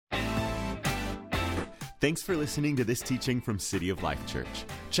Thanks for listening to this teaching from City of Life Church.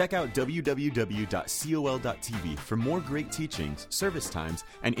 Check out www.col.tv for more great teachings, service times,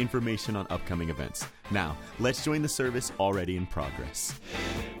 and information on upcoming events. Now, let's join the service already in progress.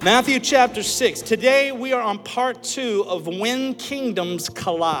 Matthew chapter 6. Today we are on part 2 of When Kingdoms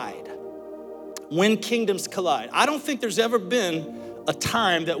Collide. When Kingdoms Collide. I don't think there's ever been a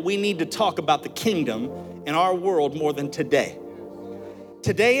time that we need to talk about the kingdom in our world more than today.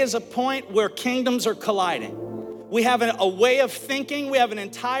 Today is a point where kingdoms are colliding. We have a way of thinking, we have an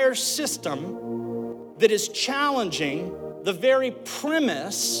entire system that is challenging the very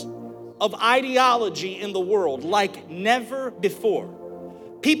premise of ideology in the world like never before.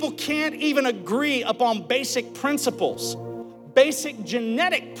 People can't even agree upon basic principles, basic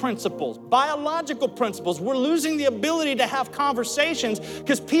genetic principles, biological principles. We're losing the ability to have conversations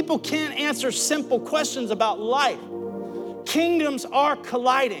because people can't answer simple questions about life. Kingdoms are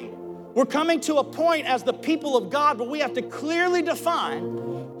colliding. We're coming to a point as the people of God where we have to clearly define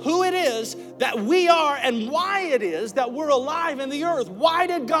who it is that we are and why it is that we're alive in the earth. Why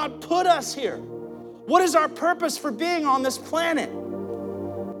did God put us here? What is our purpose for being on this planet?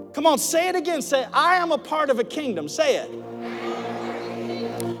 Come on, say it again. Say, I am a part of a kingdom. Say it.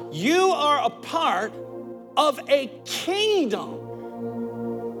 You are a part of a kingdom.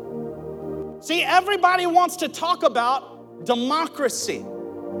 See, everybody wants to talk about democracy.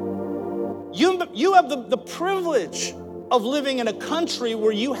 You have the privilege of living in a country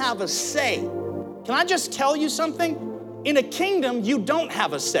where you have a say. Can I just tell you something? In a kingdom, you don't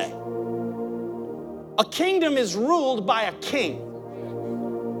have a say. A kingdom is ruled by a king.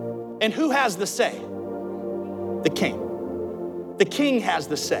 And who has the say? The king. The king has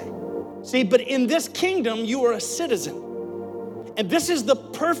the say. See, but in this kingdom, you are a citizen. And this is the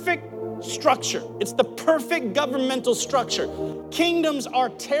perfect structure. It's the perfect governmental structure. Kingdoms are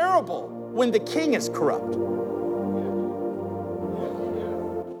terrible when the king is corrupt.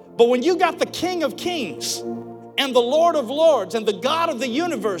 But when you got the King of Kings and the Lord of Lords and the God of the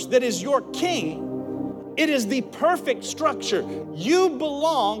universe that is your king, it is the perfect structure. You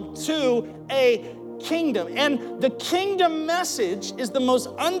belong to a kingdom. And the kingdom message is the most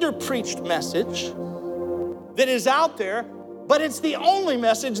underpreached message that is out there. But it's the only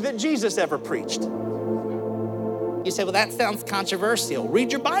message that Jesus ever preached. You say, well, that sounds controversial.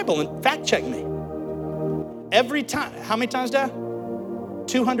 Read your Bible and fact check me. Every time, how many times, Dad?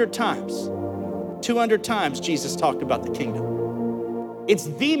 200 times. 200 times Jesus talked about the kingdom. It's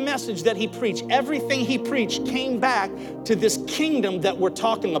the message that he preached. Everything he preached came back to this kingdom that we're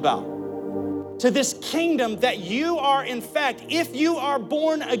talking about. To this kingdom that you are, in fact, if you are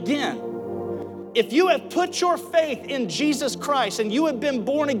born again, if you have put your faith in Jesus Christ and you have been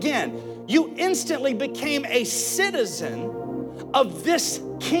born again, you instantly became a citizen of this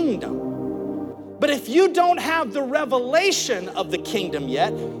kingdom. But if you don't have the revelation of the kingdom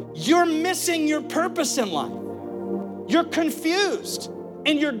yet, you're missing your purpose in life. You're confused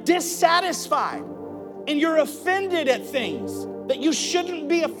and you're dissatisfied and you're offended at things that you shouldn't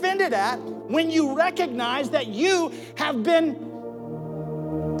be offended at when you recognize that you have been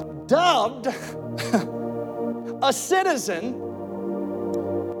dubbed a citizen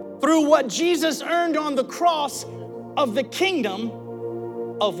through what Jesus earned on the cross of the kingdom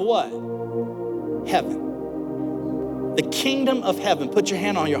of what? Heaven. The kingdom of heaven. Put your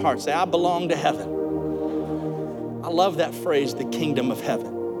hand on your heart. Say, I belong to heaven. I love that phrase, the kingdom of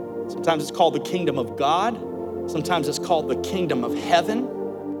heaven. Sometimes it's called the kingdom of God. Sometimes it's called the kingdom of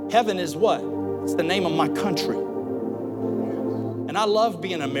heaven. Heaven is what? It's the name of my country. And I love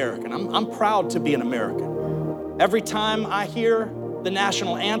being American. I'm proud to be an American. Every time I hear the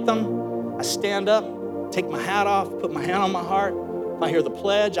national anthem, I stand up, take my hat off, put my hand on my heart. If I hear the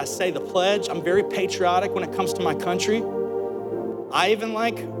pledge, I say the pledge. I'm very patriotic when it comes to my country. I even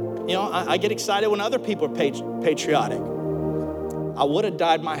I get excited when other people are patriotic. I would have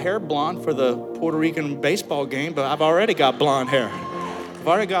dyed my hair blonde for the Puerto Rican baseball game, but I've already got blonde hair.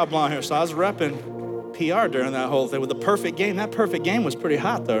 So I was repping PR during that whole thing with the perfect game. That perfect game was pretty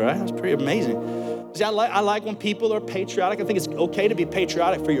hot though, right? It was pretty amazing. See, I like when people are patriotic. I think it's okay to be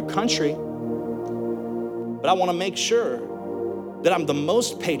patriotic for your country. But I want to make sure that I'm the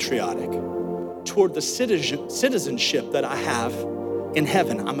most patriotic toward the citizenship that I have in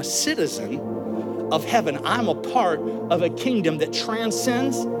heaven. I'm a citizen of heaven. I'm a part of a kingdom that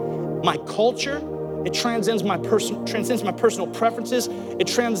transcends my culture. It transcends my personal preferences. It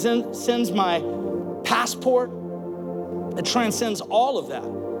transcends my passport. It transcends all of that.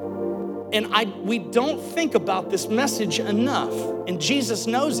 And we don't think about this message enough, and Jesus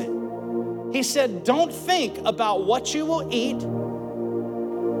knows it. He said, don't think about what you will eat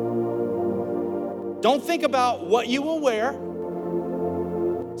Don't think about what you will wear.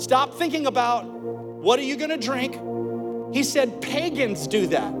 Stop thinking about what are you going to drink. He said pagans do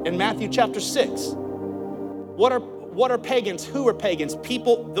that in Matthew chapter 6. What are pagans? Who are pagans?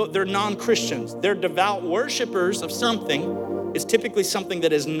 People, they're non-Christians. They're devout worshipers of something. It's typically something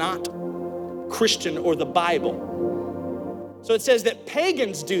that is not Christian or the Bible. So it says that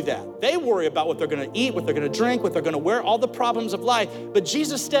pagans do that. They worry about what they're going to eat, what they're going to drink, what they're going to wear, all the problems of life. But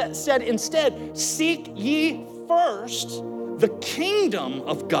Jesus said instead, seek ye first the kingdom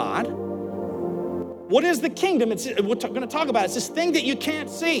of God. What is the kingdom? We're going to talk about it. It's this thing that you can't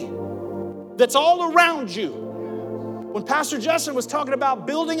see, that's all around you. When Pastor Justin was talking about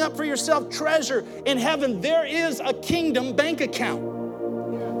building up for yourself treasure in heaven, there is a kingdom bank account.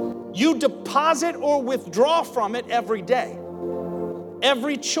 You deposit or withdraw from it every day.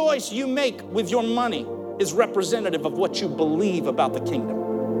 Every choice you make with your money is representative of what you believe about the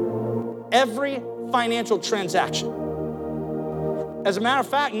kingdom. Every financial transaction. As a matter of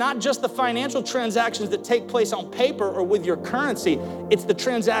fact, not just the financial transactions that take place on paper or with your currency, it's the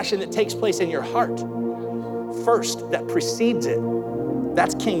transaction that takes place in your heart first, that precedes it.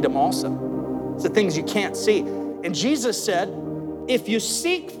 That's kingdom also. It's the things you can't see. And Jesus said, if you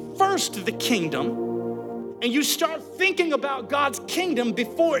seek first the kingdom, and you start thinking about God's kingdom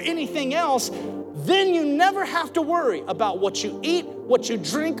before anything else, then you never have to worry about what you eat, what you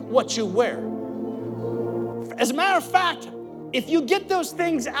drink, what you wear. As a matter of fact, if you get those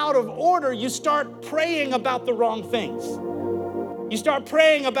things out of order, you start praying about the wrong things. You start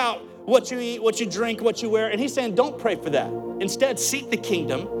praying about what you eat, what you drink, what you wear, and he's saying, don't pray for that. Instead, seek the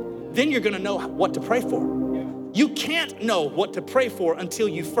kingdom, then you're gonna know what to pray for. You can't know what to pray for until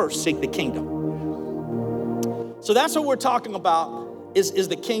you first seek the kingdom. So that's what we're talking about is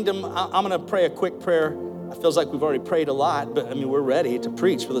the kingdom. I'm going to pray a quick prayer. It feels like we've already prayed a lot, but I mean, we're ready to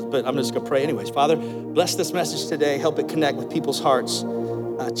preach for this, but I'm just going to pray anyways. Father, bless this message today. Help it connect with people's hearts.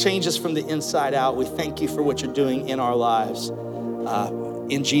 Change us from the inside out. We thank you for what you're doing in our lives.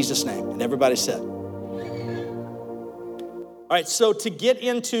 In Jesus' name. And everybody said. All right, so to get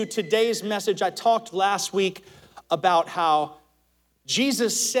into today's message, I talked last week about how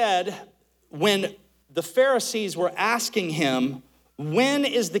Jesus said when the Pharisees were asking him, when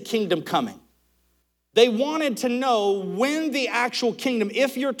is the kingdom coming? They wanted to know when the actual kingdom,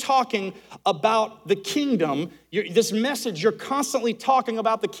 if you're talking about the kingdom, this message, you're constantly talking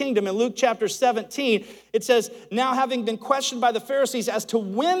about the kingdom. In Luke chapter 17, it says, now having been questioned by the Pharisees as to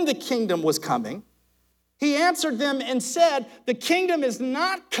when the kingdom was coming, he answered them and said, the kingdom is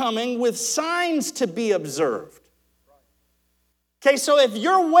not coming with signs to be observed. Okay, so if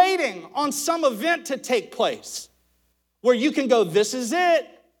you're waiting on some event to take place where you can go, this is it.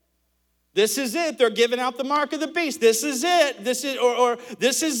 This is it. They're giving out the mark of the beast. This is it. This is, or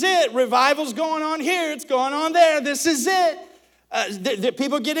this is it. Revival's going on here. It's going on there. This is it. The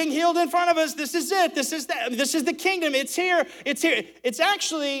people getting healed in front of us. This is it. This is that. This is the kingdom. It's here. It's here. It's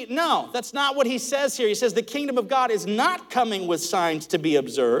actually, no, that's not what he says here. He says the kingdom of God is not coming with signs to be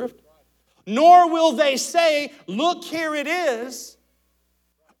observed. Nor will they say, look, here it is,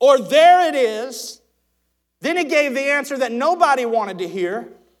 or there it is. Then he gave the answer that nobody wanted to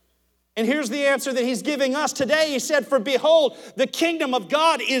hear. And here's the answer that he's giving us today. He said, for behold, the kingdom of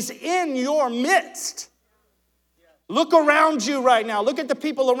God is in your midst. Look around you right now. Look at the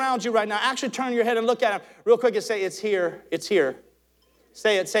people around you right now. Actually turn your head and look at them real quick and say, it's here, it's here.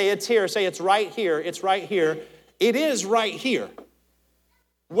 Say it, say it's here, say it's right here, it's right here. It is right here.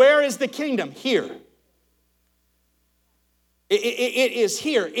 Where is the kingdom? Here. It is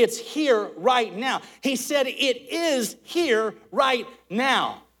here. It's here right now. He said it is here right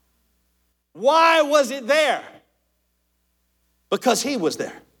now. Why was it there? Because he was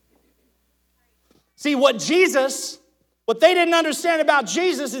there. See, what they didn't understand about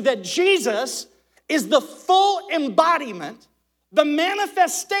Jesus is that Jesus is the full embodiment, the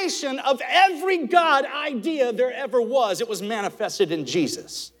manifestation of every God idea there ever was. It was manifested in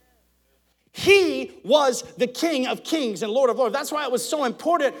Jesus. He was the King of Kings and Lord of Lords. That's why it was so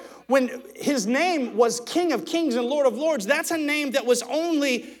important when his name was King of Kings and Lord of Lords. That's a name that was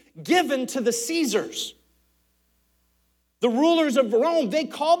only given to the Caesars. The rulers of Rome, they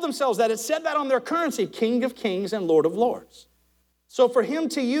called themselves that. It said that on their currency, King of Kings and Lord of Lords. So for him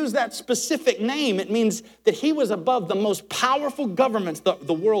to use that specific name, it means that he was above the most powerful governments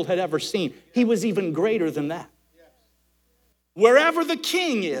the world had ever seen. He was even greater than that. Wherever the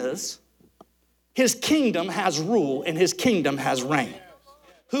king is, his kingdom has rule and his kingdom has reign.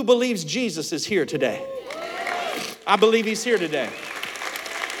 Who believes Jesus is here today? I believe he's here today.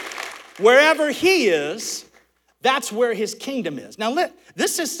 Wherever he is, That's where his kingdom is. Now,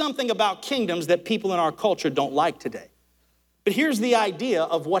 this is something about kingdoms that people in our culture don't like today. But here's the idea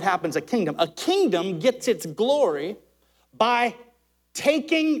of what happens at kingdom. A kingdom gets its glory by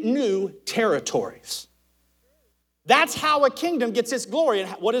taking new territories. That's how a kingdom gets its glory.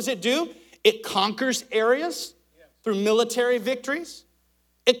 And what does it do? It conquers areas through military victories.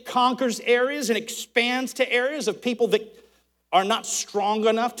 It conquers areas and expands to areas of people that are not strong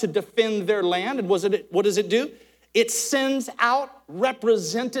enough to defend their land. And what does it do? It sends out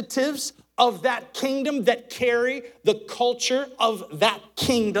representatives of that kingdom that carry the culture of that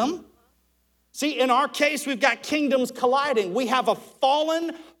kingdom. See, in our case, we've got kingdoms colliding. We have a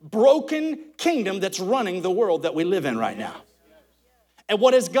fallen, broken kingdom that's running the world that we live in right now. And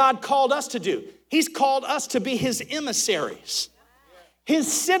what has God called us to do? He's called us to be his emissaries,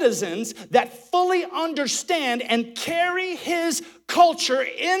 his citizens that fully understand and carry his culture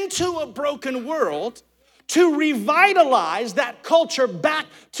into a broken world to revitalize that culture back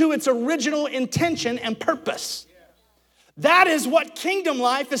to its original intention and purpose. That is what kingdom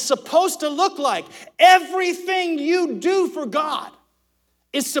life is supposed to look like. Everything you do for God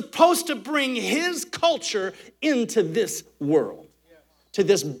is supposed to bring his culture into this world, to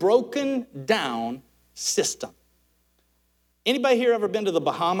this broken down system. Anybody here ever been to the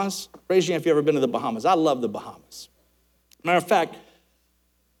Bahamas? Raise your hand if you've ever been to the Bahamas. I love the Bahamas. Matter of fact,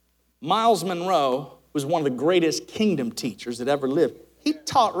 Miles Monroe was one of the greatest kingdom teachers that ever lived. He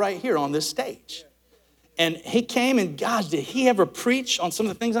taught right here on this stage. And he came, and gosh, did he ever preach on some of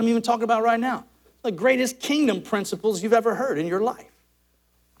the things I'm even talking about right now? The greatest kingdom principles you've ever heard in your life.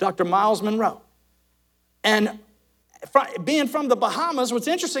 Dr. Miles Monroe. And being from the Bahamas, what's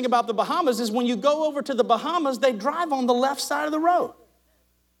interesting about the Bahamas is when you go over to the Bahamas, they drive on the left side of the road.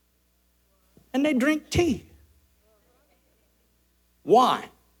 And they drink tea. Why?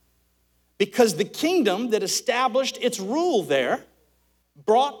 Because the kingdom that established its rule there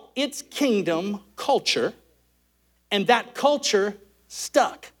brought its kingdom culture, and that culture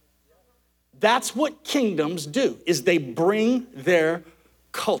stuck. That's what kingdoms do, is they bring their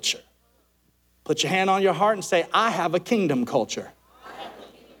culture. Put your hand on your heart and say, I have a kingdom culture.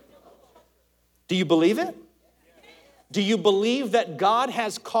 Do you believe it? Do you believe that God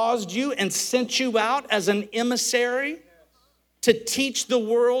has caused you and sent you out as an emissary to teach the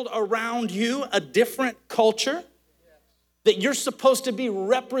world around you a different culture? That you're supposed to be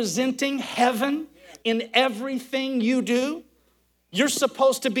representing heaven in everything you do? You're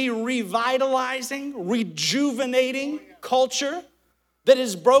supposed to be revitalizing, rejuvenating culture that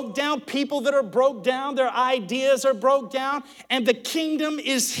is broke down, people that are broke down, their ideas are broke down, and the kingdom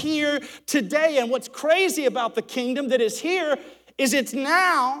is here today. And what's crazy about the kingdom that is here is it's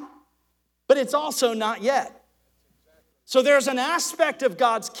now, but it's also not yet. So there's an aspect of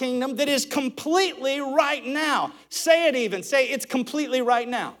God's kingdom that is completely right now. Say it even. Say it's completely right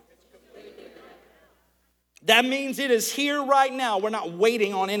now. That means it is here right now. We're not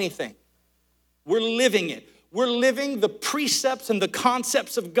waiting on anything. We're living it. We're living the precepts and the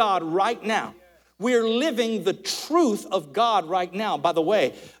concepts of God right now. We're living the truth of God right now. By the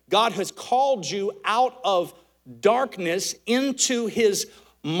way, God has called you out of darkness into his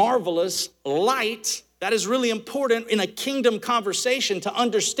marvelous light. That is really important in a kingdom conversation to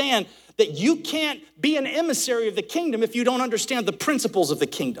understand that you can't be an emissary of the kingdom if you don't understand the principles of the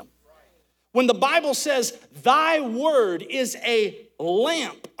kingdom. When the Bible says, thy word is a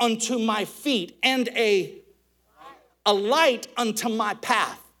lamp unto my feet and a light unto my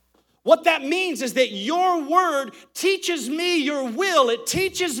path. What that means is that your word teaches me your will. It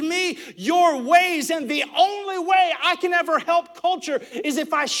teaches me your ways. And the only way I can ever help culture is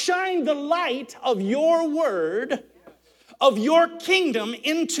if I shine the light of your word, of your kingdom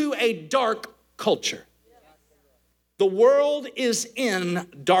into a dark culture. The world is in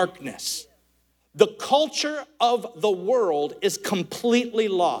darkness. The culture of the world is completely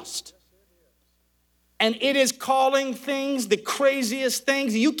lost. And it is calling things the craziest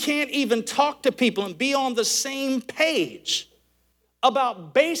things. You can't even talk to people and be on the same page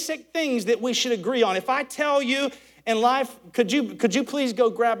about basic things that we should agree on. If I tell you in life, could you please go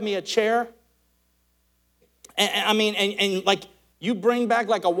grab me a chair? And like you bring back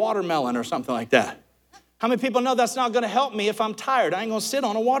like a watermelon or something like that. How many people know that's not gonna help me if I'm tired? I ain't gonna sit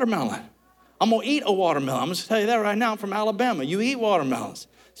on a watermelon. I'm gonna eat a watermelon. I'm gonna tell you that right now. I'm from Alabama. You eat watermelons.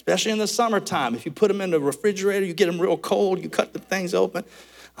 Especially in the summertime. If you put them in the refrigerator, you get them real cold, you cut the things open.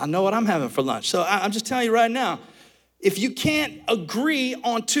 I know what I'm having for lunch. So I'm just telling you right now, if you can't agree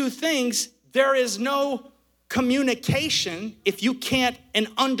on two things, there is no communication if you can't, and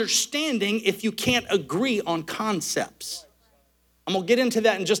understanding if you can't agree on concepts. I'm gonna get into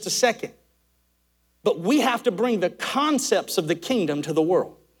that in just a second. But we have to bring the concepts of the kingdom to the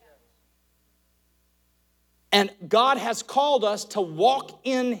world. And God has called us to walk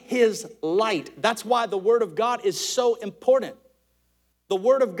in his light. That's why the word of God is so important. The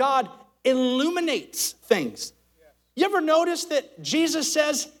word of God illuminates things. You ever notice that Jesus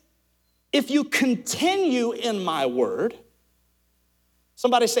says, if you continue in my word,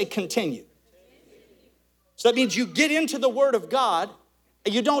 somebody say continue. So that means you get into the word of God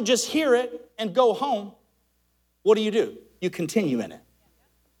and you don't just hear it and go home. What do? You continue in it.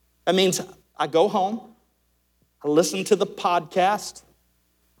 That means I go home, I listen to the podcast,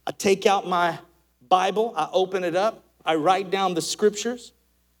 I take out my Bible, I open it up, I write down the scriptures.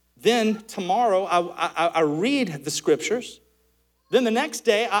 Then tomorrow I read the scriptures. Then the next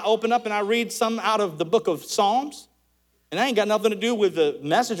day I open up and I read some out of the book of Psalms. And that ain't got nothing to do with the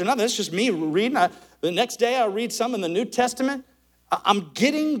message or nothing. It's just me reading. The next day I read some in the New Testament. I'm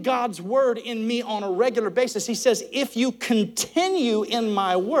getting God's word in me on a regular basis. He says, if you continue in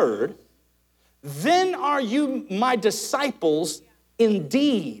my word, then are you my disciples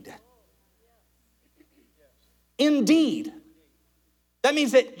indeed. Indeed. That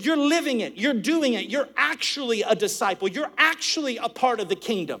means that you're living it, you're doing it, you're actually a disciple, you're actually a part of the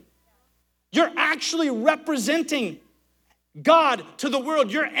kingdom. You're actually representing God to the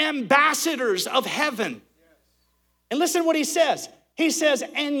world. You're ambassadors of heaven. And listen to what he says. He says,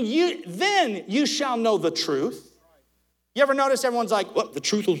 and then you shall know the truth. You ever notice everyone's like, well, the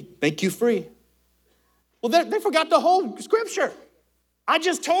truth will make you free. Well, they forgot the whole scripture. I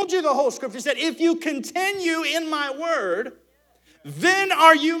just told you the whole scripture. It said, if you continue in my word, then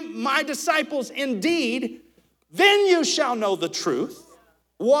are you my disciples indeed. Then you shall know the truth.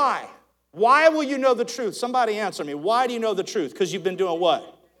 Why? Why will you know the truth? Somebody answer me. Why do you know the truth? Because you've been doing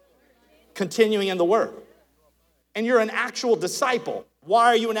what? Continuing in the word. And you're an actual disciple. Why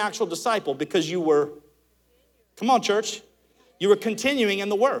are you an actual disciple? Because you were, come on church, you were continuing in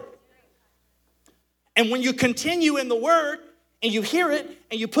the word. And when you continue in the word and you hear it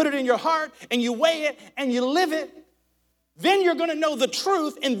and you put it in your heart and you weigh it and you live it, then you're going to know the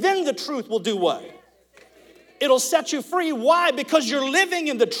truth, and then the truth will do what? It'll set you free. Why? Because you're living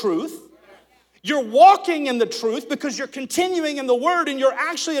in the truth. You're walking in the truth because you're continuing in the word and you're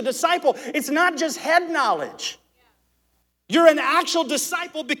actually a disciple. It's not just head knowledge. You're an actual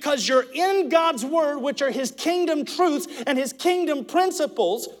disciple because you're in God's word, which are his kingdom truths and his kingdom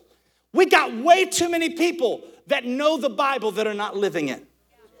principles. We got way too many people that know the Bible that are not living it.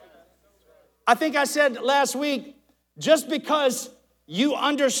 I think I said last week, just because you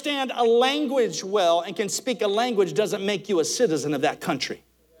understand a language well and can speak a language doesn't make you a citizen of that country.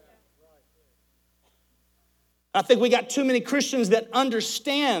 I think we got too many Christians that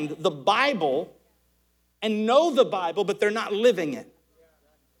understand the Bible and know the Bible, but they're not living it.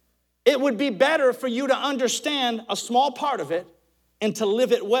 It would be better for you to understand a small part of it and to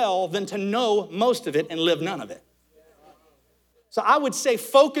live it well than to know most of it and live none of it. So I would say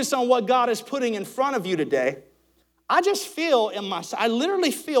focus on what God is putting in front of you today. I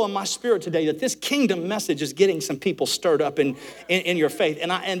literally feel in my spirit today that this kingdom message is getting some people stirred up in your faith.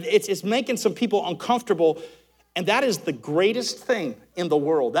 And it's making some people uncomfortable. And that is the greatest thing in the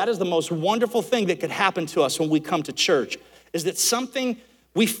world. That is the most wonderful thing that could happen to us when we come to church, is that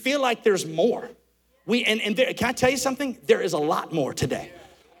we feel like there's more. Can I tell you something? There is a lot more today.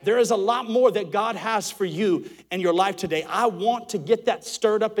 There is a lot more that God has for you and your life today. I want to get that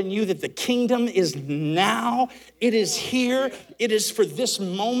stirred up in you that the kingdom is now. It is here. It is for this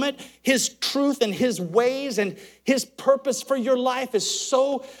moment. His truth and his ways and his purpose for your life is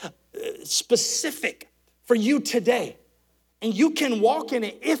so specific for you today. And you can walk in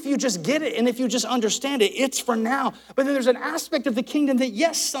it if you just get it and if you just understand it. It's for now. But then there's an aspect of the kingdom that,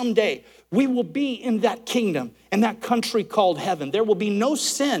 yes, someday we will be in that kingdom, in that country called heaven. There will be no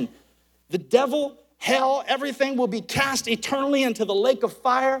sin. The devil, hell, everything will be cast eternally into the lake of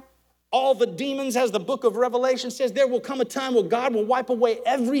fire. All the demons, as the book of Revelation says, there will come a time where God will wipe away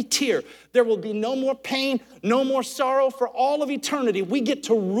every tear. There will be no more pain, no more sorrow for all of eternity. We get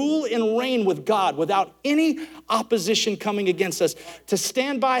to rule and reign with God without any opposition coming against us, to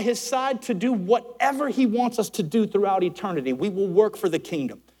stand by his side, to do whatever he wants us to do throughout eternity. We will work for the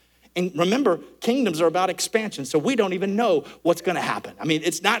kingdom. And remember, kingdoms are about expansion, so we don't even know what's going to happen. I mean,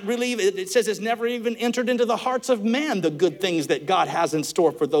 it's not really, it says it's never even entered into the hearts of man, the good things that God has in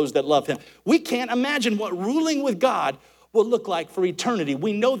store for those that love him. We can't imagine what ruling with God will look like for eternity.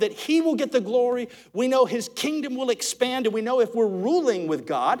 We know that he will get the glory. We know his kingdom will expand, and we know if we're ruling with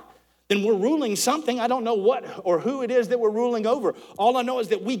God, then we're ruling something. I don't know what or who it is that we're ruling over. All I know is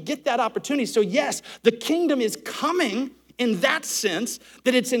that we get that opportunity. So yes, the kingdom is coming in that sense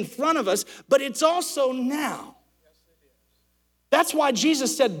that it's in front of us, but it's also now. That's why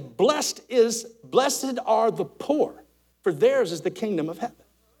Jesus said, blessed are the poor, for theirs is the kingdom of heaven.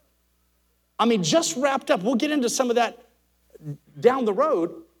 I mean, just wrapped up, we'll get into some of that down the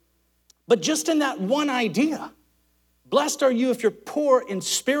road, but just in that one idea, blessed are you if you're poor in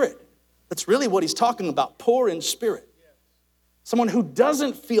spirit. That's really what he's talking about, poor in spirit. Someone who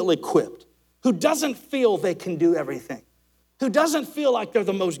doesn't feel equipped, who doesn't feel they can do everything, who doesn't feel like they're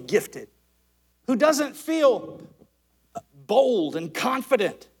the most gifted, who doesn't feel bold and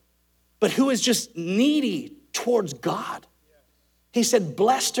confident, but who is just needy towards God. He said,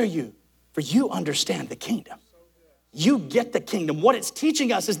 blessed are you, for you understand the kingdom. You get the kingdom. What it's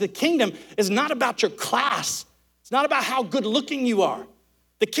teaching us is the kingdom is not about your class. It's not about how good looking you are.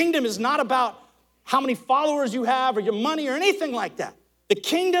 The kingdom is not about how many followers you have or your money or anything like that. The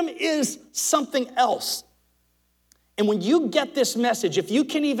kingdom is something else. And when you get this message, if you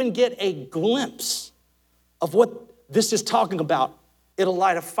can even get a glimpse of what this is talking about, it'll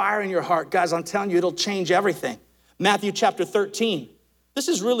light a fire in your heart. Guys, I'm telling you, it'll change everything. Matthew chapter 13. This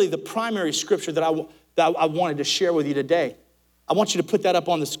is really the primary scripture that I wanted to share with you today. I want you to put that up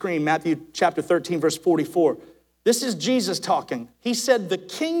on the screen, Matthew chapter 13, verse 44. This is Jesus talking. He said, the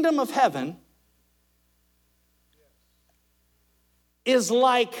kingdom of heaven is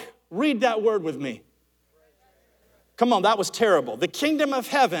like, read that word with me. Come on, that was terrible. The kingdom of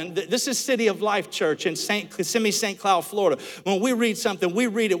heaven, this is City of Life Church in Kissimmee, St. Cloud, Florida. When we read something, we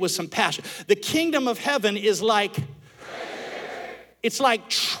read it with some passion. The kingdom of heaven is like, it's like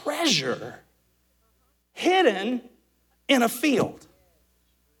treasure hidden in a field.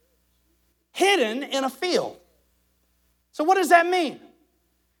 Hidden in a field. So what does that mean?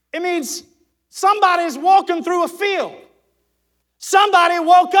 It means somebody's walking through a field. Somebody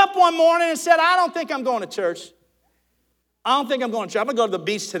woke up one morning and said, I don't think I'm going to church. I don't think I'm going to church. I'm going to go to the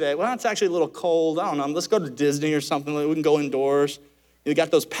beach today. Well, it's actually a little cold. I don't know. Let's go to Disney or something. We can go indoors. We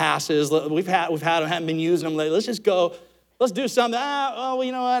got those passes. We've had them, haven't been using them lately. Let's just go. Let's do something. Well,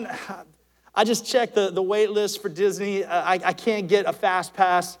 you know what? I just checked the wait list for Disney. I can't get a fast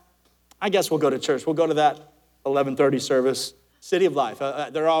pass. I guess we'll go to church. We'll go to that 11:30 service. City of Life.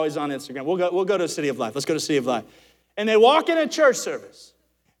 They're always on Instagram. We'll go to City of Life. Let's go to City of Life. And they walk in a church service.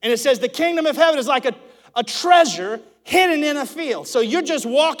 And it says the kingdom of heaven is like a treasure hidden in a field. So you're just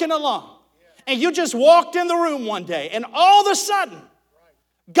walking along. And you just walked in the room one day. And all of a sudden,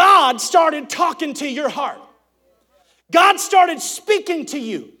 God started talking to your heart. God started speaking to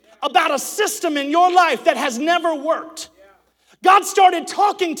you about a system in your life that has never worked. God started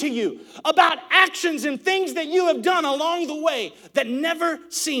talking to you about actions and things that you have done along the way that never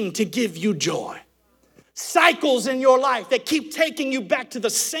seem to give you joy. Cycles in your life that keep taking you back to the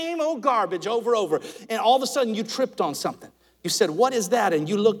same old garbage over and over. And all of a sudden you tripped on something. You said, what is that? And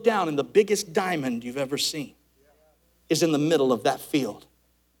you look down and the biggest diamond you've ever seen is in the middle of that field.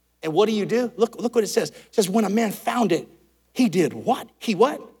 And what do? Look what it says. It says, when a man found it, he did what? He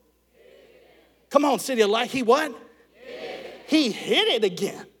what? Come on, City of Life. He what? He hid it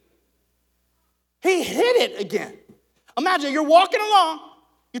again. He hid it again. Imagine you're walking along,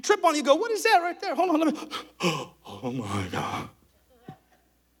 you trip on it, you go, what is that right there? Hold on, let me. Oh my God.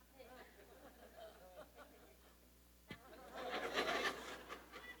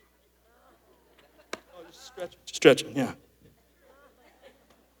 Oh, just stretching, yeah.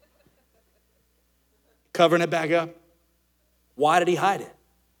 Covering it back up. Why did he hide it?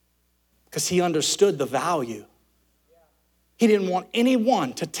 Because he understood the value. He didn't want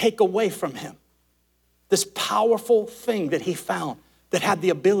anyone to take away from him this powerful thing that he found that had the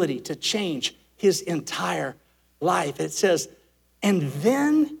ability to change his entire life. It says, and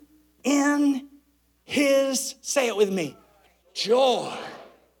then in his, say it with me, joy.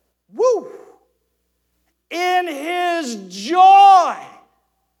 Woo! In his joy,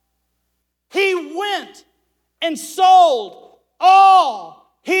 he went and sold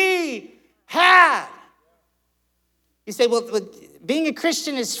all he had. You say, well, being a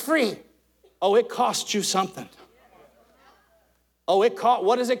Christian is free. Oh, it costs you something. Oh,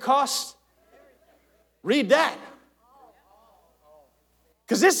 what does it cost? Read that.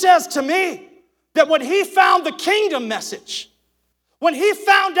 Because it says to me that when he found the kingdom message, when he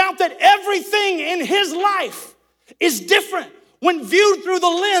found out that everything in his life is different when viewed through the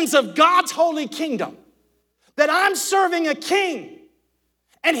lens of God's holy kingdom, that I'm serving a king,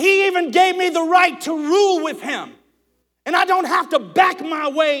 and he even gave me the right to rule with him. And I don't have to back my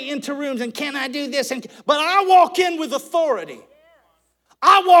way into rooms and can I do this? But I walk in with authority.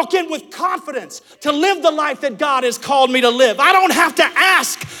 I walk in with confidence to live the life that God has called me to live. I don't have to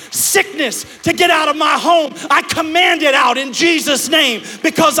ask sickness to get out of my home. I command it out in Jesus' name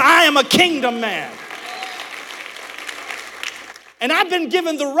because I am a kingdom man. And I've been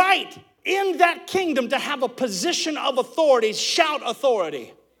given the right in that kingdom to have a position of authority. Shout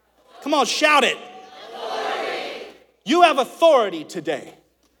authority. Come on, shout it. Authority. You have authority today.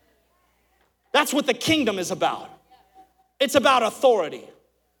 That's what the kingdom is about. It's about authority.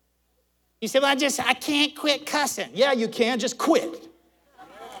 You say, well, I can't quit cussing. Yeah, you can. Just quit.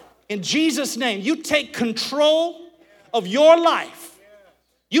 In Jesus' name, you take control of your life.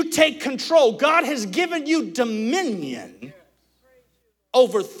 You take control. God has given you dominion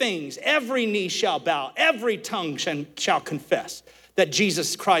over things. Every knee shall bow. Every tongue shall confess that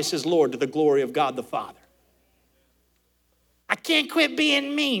Jesus Christ is Lord to the glory of God the Father. I can't quit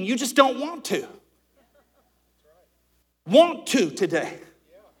being mean. You just don't want to. Want to today.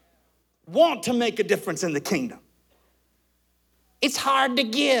 Want to make a difference in the kingdom. It's hard to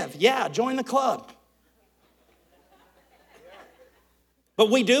give. Yeah, join the club. But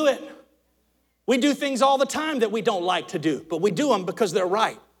we do it. We do things all the time that we don't like to do, but we do them because they're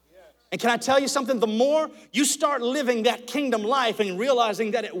right. And can I tell you something? The more you start living that kingdom life and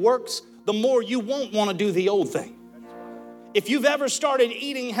realizing that it works, the more you won't want to do the old thing. If you've ever started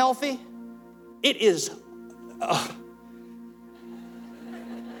eating healthy, it is...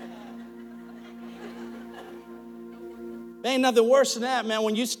 There ain't nothing worse than that, man.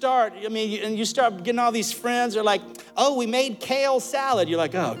 When you start, and you start getting all these friends, they're like, oh, we made kale salad. You're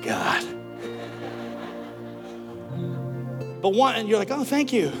like, oh, God. And you're like, oh,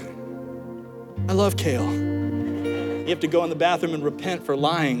 thank you. I love kale. You have to go in the bathroom and repent for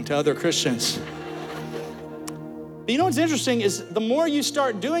lying to other Christians. But you know what's interesting is the more you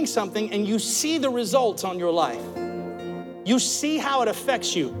start doing something and you see the results on your life, you see how it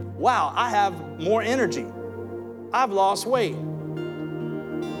affects you. Wow, I have more energy. I've lost weight.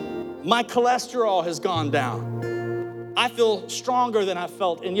 My cholesterol has gone down. I feel stronger than I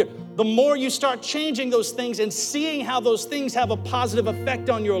felt in years. The more you start changing those things and seeing how those things have a positive effect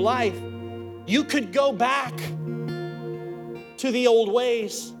on your life, you could go back to the old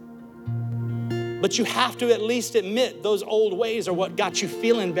ways, but you have to at least admit those old ways are what got you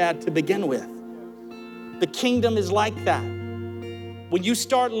feeling bad to begin with. The kingdom is like that. When you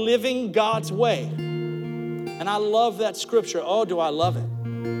start living God's way, and I love that scripture. Oh, do I love it.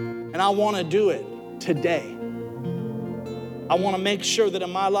 And I want to do it today. I want to make sure that in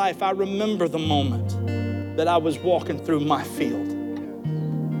my life I remember the moment that I was walking through my field.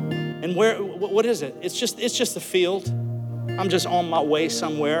 And what is it? It's just a field. I'm just on my way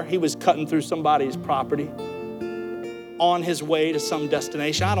somewhere. He was cutting through somebody's property on his way to some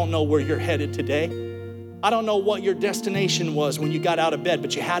destination. I don't know where you're headed today. I don't know what your destination was when you got out of bed,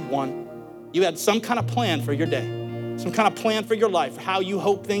 but you had one. You had some kind of plan for your day, some kind of plan for your life, how you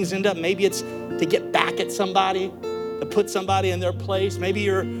hope things end up. Maybe it's to get back at somebody, to put somebody in their place. Maybe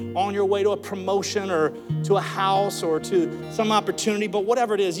you're on your way to a promotion or to a house or to some opportunity, but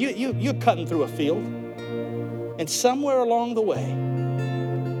whatever it is, you're cutting through a field. And somewhere along the way,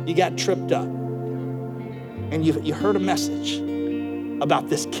 you got tripped up and you heard a message about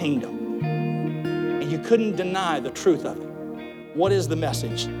this kingdom and you couldn't deny the truth of it. What is the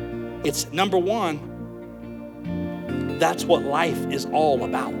message? It's number one, that's what life is all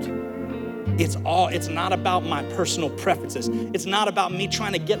about. It's not about my personal preferences. It's not about me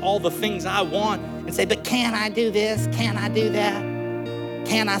trying to get all the things I want and say, but can I do this? Can I do that?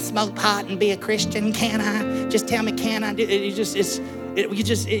 Can I smoke pot and be a Christian? Can I? Just tell me, can I do it?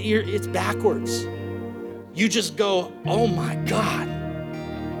 It's backwards. You just go, oh my God,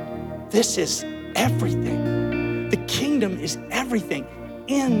 this is everything. The kingdom is everything.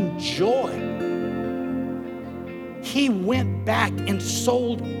 Enjoy. He went back and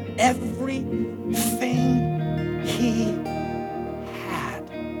sold everything he had.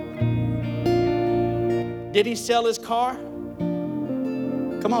 Did he sell his car?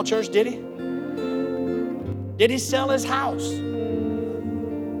 Come on, church, did he? Did he sell his house?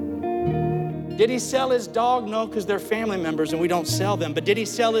 Did he sell his dog? No, because they're family members and we don't sell them. But did he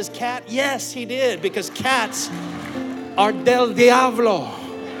sell his cat? Yes, he did, because cats are del diablo.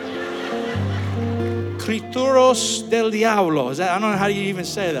 Criaturos del diablo. I don't know how you even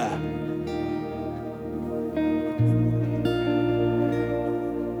say that.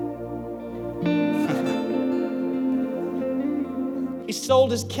 He sold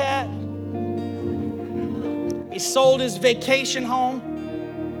his cat. He sold his vacation home.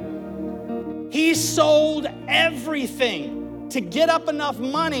 He sold everything to get up enough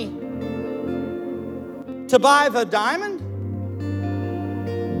money to buy the diamond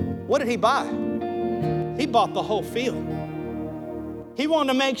What did he buy? He bought the whole field. He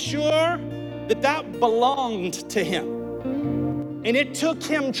wanted to make sure that that belonged to him. And it took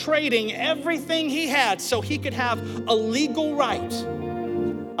him trading everything he had so he could have a legal right.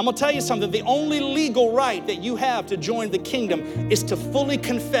 I'm gonna tell you something, the only legal right that you have to join the kingdom is to fully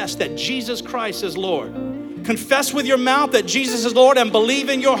confess that Jesus Christ is Lord. Confess with your mouth that Jesus is Lord and believe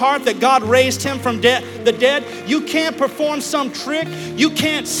in your heart that God raised him from the dead. You can't perform some trick. You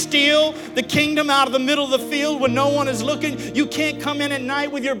can't steal the kingdom out of the middle of the field when no one is looking. You can't come in at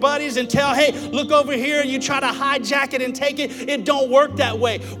night with your buddies and tell, hey, look over here, and you try to hijack it and take it. It don't work that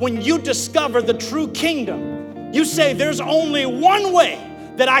way. When you discover the true kingdom, you say there's only one way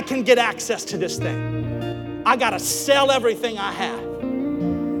that I can get access to this thing. I gotta sell everything I have,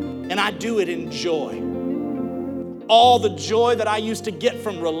 and I do it in joy. All the joy that I used to get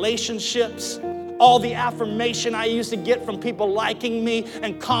from relationships, all the affirmation I used to get from people liking me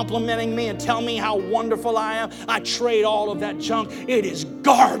and complimenting me and telling me how wonderful I am, I trade all of that junk. It is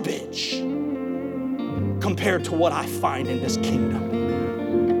garbage compared to what I find in this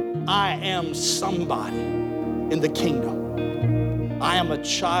kingdom. I am somebody in the kingdom. I am a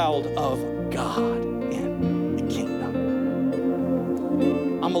child of God in the kingdom.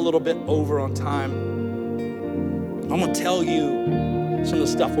 I'm a little bit over on time. I'm gonna tell you some of the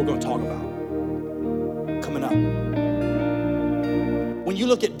stuff we're gonna talk about coming up. When you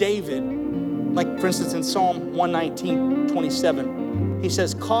look at David, like for instance in Psalm 119:27, he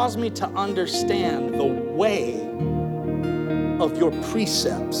says, cause me to understand the way of your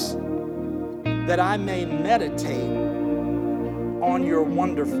precepts, that I may meditate on your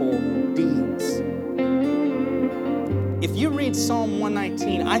wonderful deeds. If you read Psalm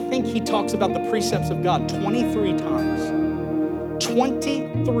 119, I think he talks about the precepts of God 23 times.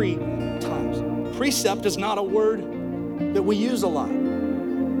 23 times. Precept is not a word that we use a lot.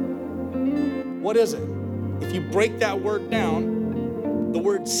 What is it? If you break that word down, the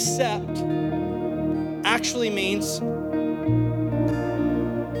word sept actually means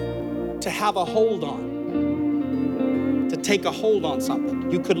to have a hold on, to take a hold on something.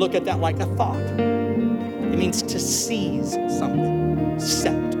 You could look at that like a thought. It means to seize something,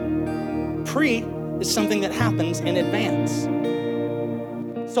 sept. Pre is something that happens in advance.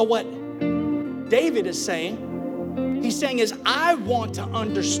 So what David is saying, he's saying is, I want to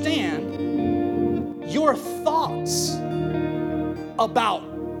understand your thoughts about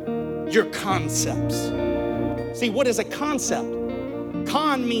your concepts. See, what is a concept?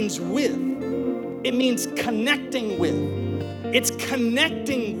 Con means with. It means connecting with. It's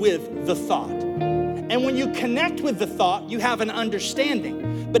connecting with the thought. And when you connect with the thought, you have an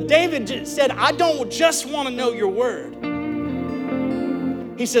understanding. But David said, I don't just want to know your word.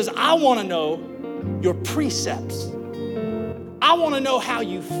 He says, I want to know your precepts. I want to know how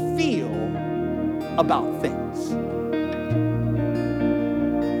you feel about things.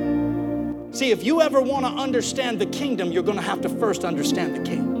 See, if you ever want to understand the kingdom, you're going to have to first understand the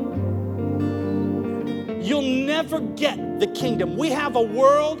king. You'll never get the kingdom. We have a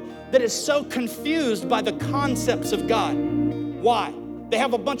world that is so confused by the concepts of God. Why? They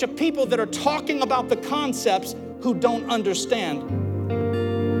have a bunch of people that are talking about the concepts who don't understand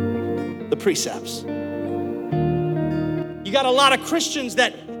the precepts. You got a lot of Christians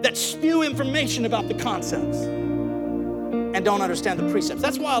that spew information about the concepts and don't understand the precepts.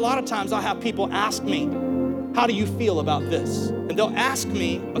 That's why a lot of times I have people ask me, how do you feel about this? And they'll ask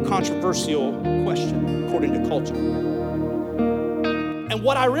me a controversial question according to culture. And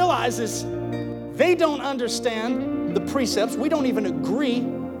what I realize is they don't understand the precepts. We don't even agree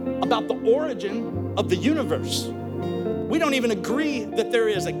about the origin of the universe. We don't even agree that there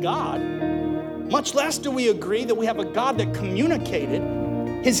is a God. Much less do we agree that we have a God that communicated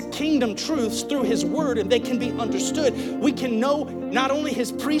his kingdom truths through his word and they can be understood. We can know not only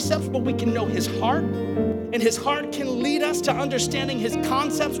his precepts, but we can know his heart. And his heart can lead us to understanding his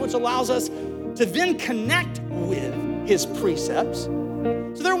concepts, which allows us to then connect with his precepts.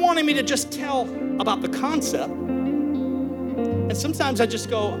 So they're wanting me to just tell about the concept. And sometimes I just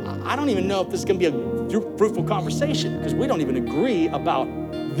go, I don't even know if this is going to be a fruitful conversation because we don't even agree about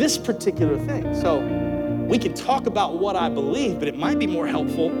this particular thing. So we can talk about what I believe, but it might be more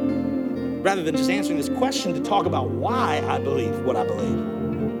helpful rather than just answering this question to talk about why I believe what I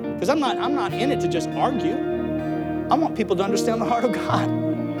believe. Because I'm not in it to just argue. I want people to understand the heart of God.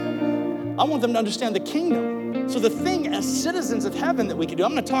 I want them to understand the kingdom. So the thing as citizens of heaven that we can do,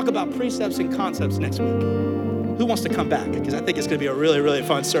 I'm going to talk about precepts and concepts next week. Who wants to come back? Because I think it's going to be a really, really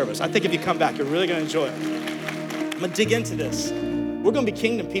fun service. I think if you come back, you're really going to enjoy it. I'm going to dig into this. We're going to be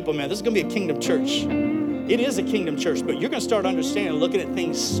kingdom people, man. This is going to be a kingdom church. It is a kingdom church, but you're going to start understanding, looking at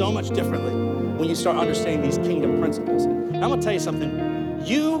things so much differently when you start understanding these kingdom principles. And I'm going to tell you something.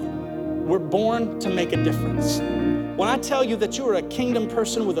 You were born to make a difference. When I tell you that you are a kingdom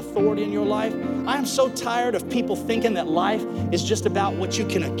person with authority in your life, I am so tired of people thinking that life is just about what you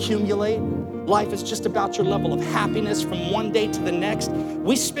can accumulate. Life is just about your level of happiness from one day to the next.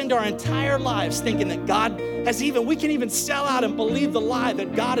 We spend our entire lives thinking that we can even sell out and believe the lie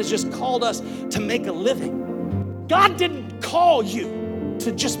that God has just called us to make a living. God didn't call you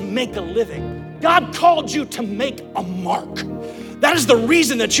to just make a living. God called you to make a mark. That is the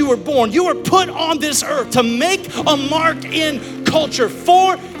reason that you were born. You were put on this earth to make a mark in culture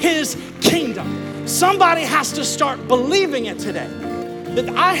for His kingdom. Somebody has to start believing it today. That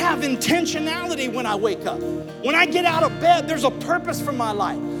I have intentionality when I wake up. When I get out of bed, there's a purpose for my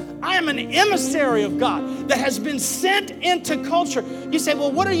life. I am an emissary of God that has been sent into culture. You say,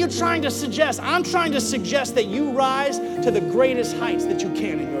 well, what are you trying to suggest? I'm trying to suggest that you rise to the greatest heights that you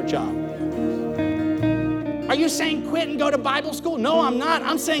can in your job. Are you saying quit and go to Bible school? No, I'm not.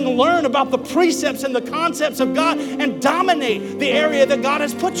 I'm saying learn about the precepts and the concepts of God and dominate the area that God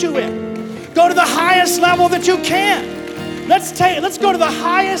has put you in. Go to the highest level that you can. Let's go to the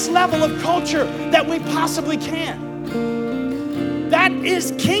highest level of culture that we possibly can. That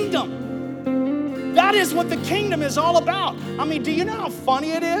is kingdom. That is what the kingdom is all about. I mean, do you know how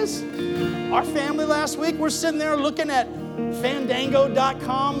funny it is? Our family last week, we're sitting there looking at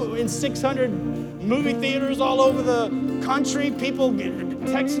Fandango.com in 600 movie theaters all over the country. People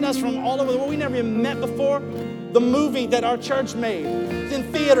texting us from all over the world we never even met before. The movie that our church made is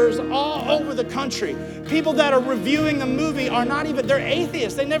in theaters all over the country. People that are reviewing the movie they're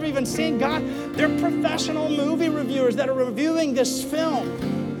atheists. They've never even seen God. They're professional movie reviewers that are reviewing this film.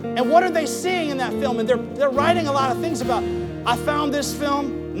 And what are they seeing in that film? And they're writing a lot of things about, I found this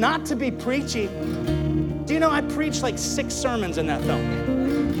film not to be preachy. Do you know I preached like 6 sermons in that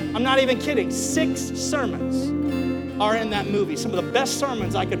film? I'm not even kidding. 6 sermons are in that movie. Some of the best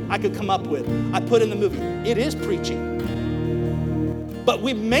sermons I could come up with, I put in the movie. It is preaching. But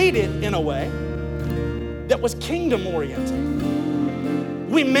we made it in a way that was kingdom oriented.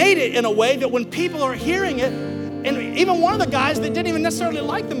 We made it in a way that when people are hearing it, and even one of the guys that didn't even necessarily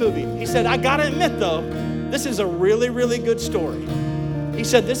like the movie, he said, I gotta admit though, this is a really, really good story. He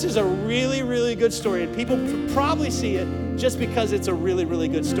said, this is a really, really good story. And people probably see it just because it's a really, really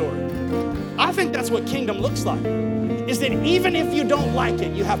good story. I think that's what kingdom looks like. Is that even if you don't like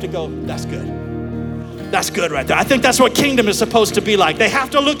it, you have to go, that's good. That's good right there. I think that's what kingdom is supposed to be like. They have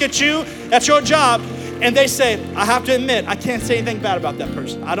to look at you, at your job, and they say, I have to admit, I can't say anything bad about that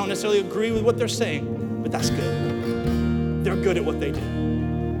person. I don't necessarily agree with what they're saying, but that's good. They're good at what they do.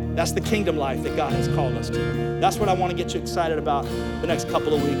 That's the kingdom life that God has called us to. That's what I want to get you excited about the next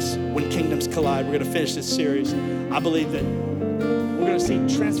couple of weeks when kingdoms collide. We're going to finish this series. I believe that we're going to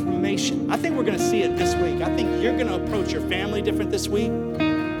see transformation. I think we're going to see it this week. I think you're going to approach your family different this week.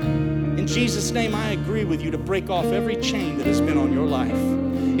 In Jesus' name, I agree with you to break off every chain that has been on your life.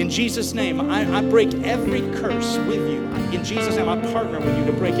 In Jesus' name, I break every curse with you. In Jesus' name, I partner with you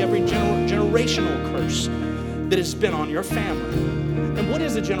to break every generational curse that has been on your family. And what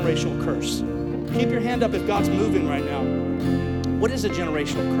is a generational curse? Keep your hand up if God's moving right now. What is a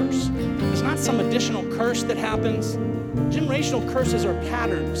generational curse? It's not some additional curse that happens. Generational curses are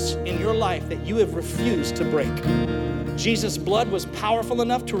patterns in your life that you have refused to break. Jesus' blood was powerful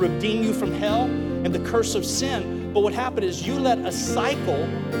enough to redeem you from hell and the curse of sin. But what happened is you let a cycle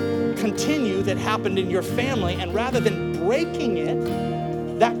continue that happened in your family, and rather than breaking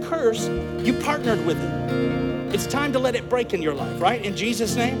it, that curse, you partnered with it. It's time to let it break in your life, right? In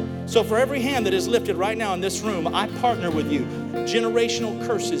Jesus' name. So for every hand that is lifted right now in this room, I partner with you. Generational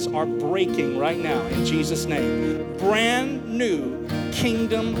curses are breaking right now in Jesus' name. Brand new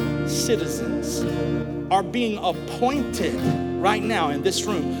kingdom citizens are being appointed right now in this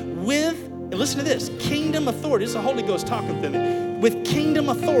room with, and listen to this, kingdom authority. This is the Holy Ghost talking to me. With kingdom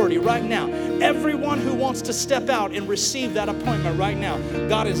authority right now. Everyone who wants to step out and receive that appointment right now,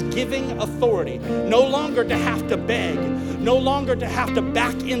 God is giving authority. No longer to have to beg, no longer to have to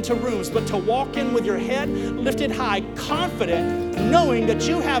back into rooms, but to walk in with your head lifted high, confident, knowing that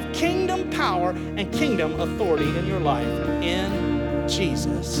you have kingdom power and kingdom authority in your life. In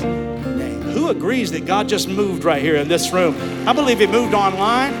Jesus' name. Who agrees that God just moved right here in this room? I believe He moved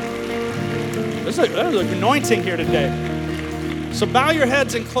online. There's an anointing here today. So bow your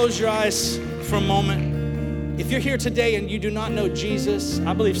heads and close your eyes for a moment. If you're here today and you do not know Jesus,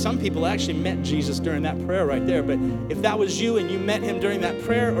 I believe some people actually met Jesus during that prayer right there. But if that was you and you met Him during that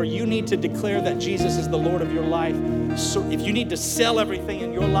prayer, or you need to declare that Jesus is the Lord of your life, so if you need to sell everything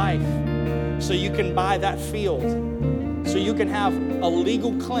in your life so you can buy that field, so you can have a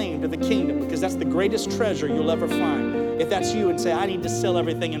legal claim to the kingdom, because that's the greatest treasure you'll ever find. If that's you and say, I need to sell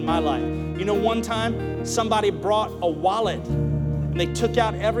everything in my life. You know, one time somebody brought a wallet and they took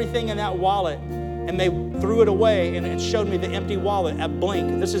out everything in that wallet and they threw it away, and it showed me the empty wallet at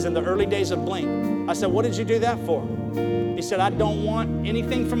Blink. This is in the early days of Blink. I said, what did you do that for? He said, I don't want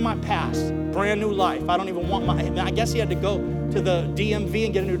anything from my past. Brand new life. I don't even want I guess he had to go to the DMV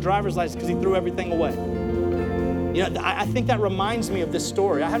and get a new driver's license because he threw everything away. You know, I think that reminds me of this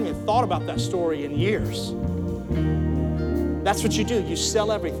story. I haven't even thought about that story in years. That's what you do. You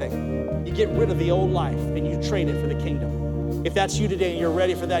sell everything. You get rid of the old life and you trade it for the kingdom. If that's you today and you're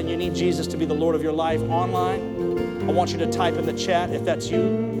ready for that and you need Jesus to be the Lord of your life online, I want you to type in the chat. If that's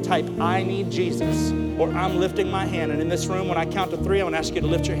you, type, I need Jesus, or I'm lifting my hand. And in this room, when I count to 3, I'm going to ask you to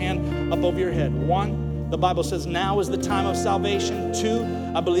lift your hand up over your head. 1, the Bible says now is the time of salvation.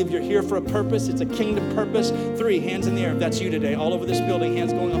 2, I believe you're here for a purpose. It's a kingdom purpose. 3, hands in the air if that's you today. All over this building,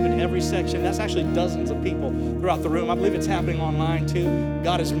 hands going up in every section. That's actually dozens of people throughout the room. I believe it's happening online too.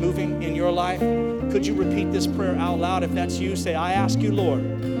 God is moving in your life. Could you repeat this prayer out loud? If that's you, say, I ask you, Lord,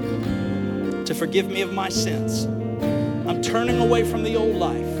 to forgive me of my sins. I'm turning away from the old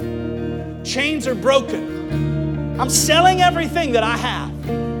life. Chains are broken. I'm selling everything that I have.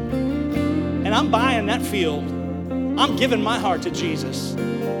 And I'm buying that field. I'm giving my heart to Jesus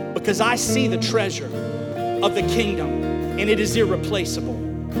because I see the treasure of the kingdom and it is irreplaceable.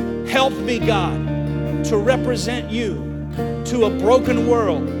 Help me, God, to represent you to a broken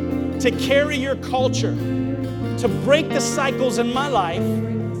world, to carry your culture, to break the cycles in my life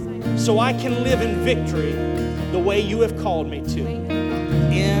so I can live in victory the way you have called me to.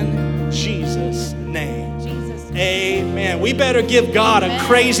 In Jesus' name. Amen. We better give God a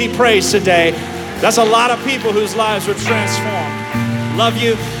crazy praise today. That's a lot of people whose lives were transformed. Love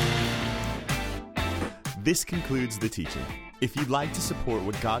you. This concludes the teaching. If you'd like to support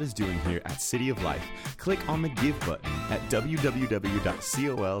what God is doing here at City of Life, click on the Give button at www.col.tv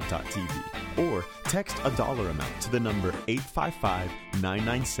or text a dollar amount to the number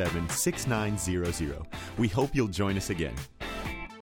 855-997-6900. We hope you'll join us again.